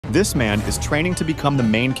This man is training to become the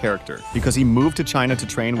main character because he moved to China to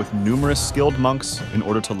train with numerous skilled monks in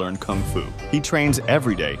order to learn Kung Fu. He trains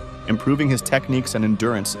every day, improving his techniques and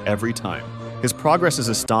endurance every time. His progress is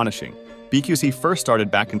astonishing. BQC first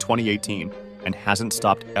started back in 2018 and hasn't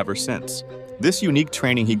stopped ever since. This unique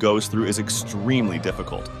training he goes through is extremely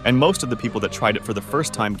difficult, and most of the people that tried it for the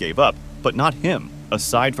first time gave up, but not him.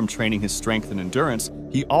 Aside from training his strength and endurance,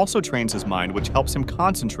 he also trains his mind, which helps him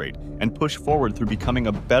concentrate and push forward through becoming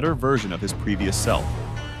a better version of his previous self.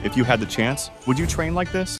 If you had the chance, would you train like this?